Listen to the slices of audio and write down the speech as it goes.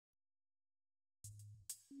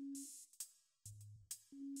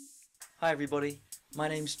Hi everybody, my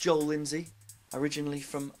name's Joel Lindsey, originally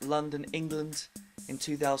from London, England. In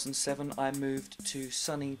 2007 I moved to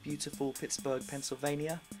sunny, beautiful Pittsburgh,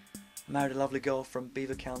 Pennsylvania. I married a lovely girl from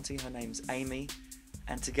Beaver County, her name's Amy,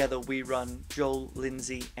 and together we run Joel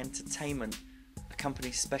Lindsey Entertainment, a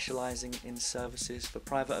company specialising in services for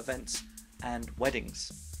private events and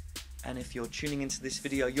weddings. And if you're tuning into this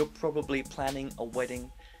video, you're probably planning a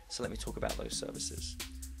wedding, so let me talk about those services.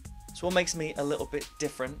 So what makes me a little bit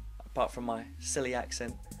different, apart from my silly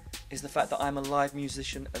accent, is the fact that I'm a live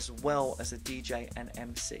musician as well as a DJ and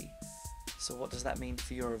MC. So what does that mean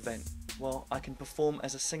for your event? Well, I can perform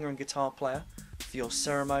as a singer and guitar player for your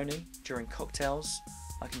ceremony, during cocktails,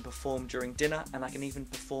 I can perform during dinner, and I can even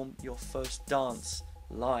perform your first dance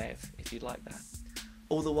live if you'd like that.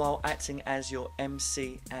 All the while acting as your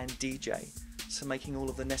MC and DJ, so making all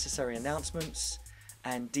of the necessary announcements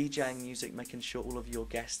and DJing music, making sure all of your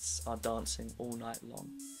guests are dancing all night long.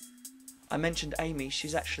 I mentioned Amy,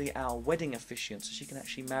 she's actually our wedding officiant, so she can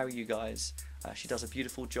actually marry you guys. She does a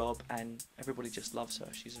beautiful job and everybody just loves her.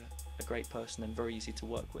 She's a great person and very easy to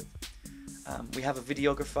work with. We have a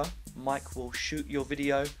videographer. Mike will shoot your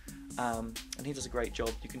video and he does a great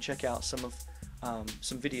job. You can check out some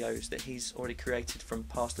videos that he's already created from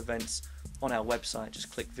past events on our website.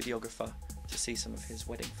 Just click videographer to see some of his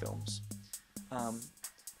wedding films.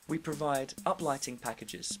 We provide uplighting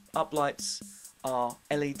packages. Uplights are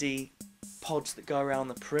LED pods that go around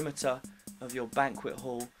the perimeter of your banquet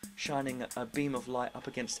hall, shining a beam of light up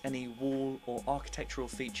against any wall or architectural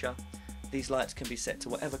feature. These lights can be set to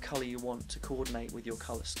whatever colour you want to coordinate with your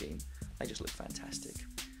colour scheme. They just look fantastic.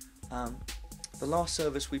 The last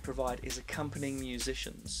service we provide is accompanying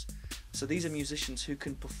musicians. So these are musicians who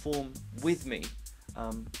can perform with me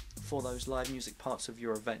for those live music parts of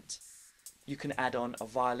your event. You can add on a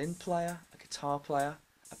violin player, a guitar player,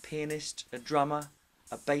 a pianist, a drummer,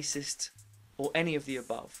 a bassist, or any of the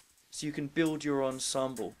above. So you can build your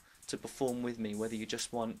ensemble to perform with me, whether you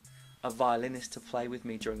just want a violinist to play with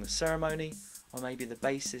me during the ceremony, or maybe the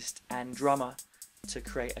bassist and drummer to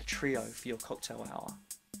create a trio for your cocktail hour.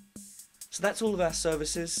 So that's all of our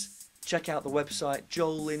services. Check out the website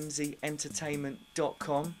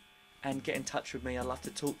joellindsey.entertainment.com and get in touch with me. I'd love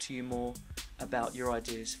to talk to you more about your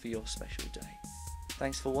ideas for your special day.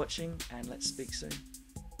 Thanks for watching and let's speak soon.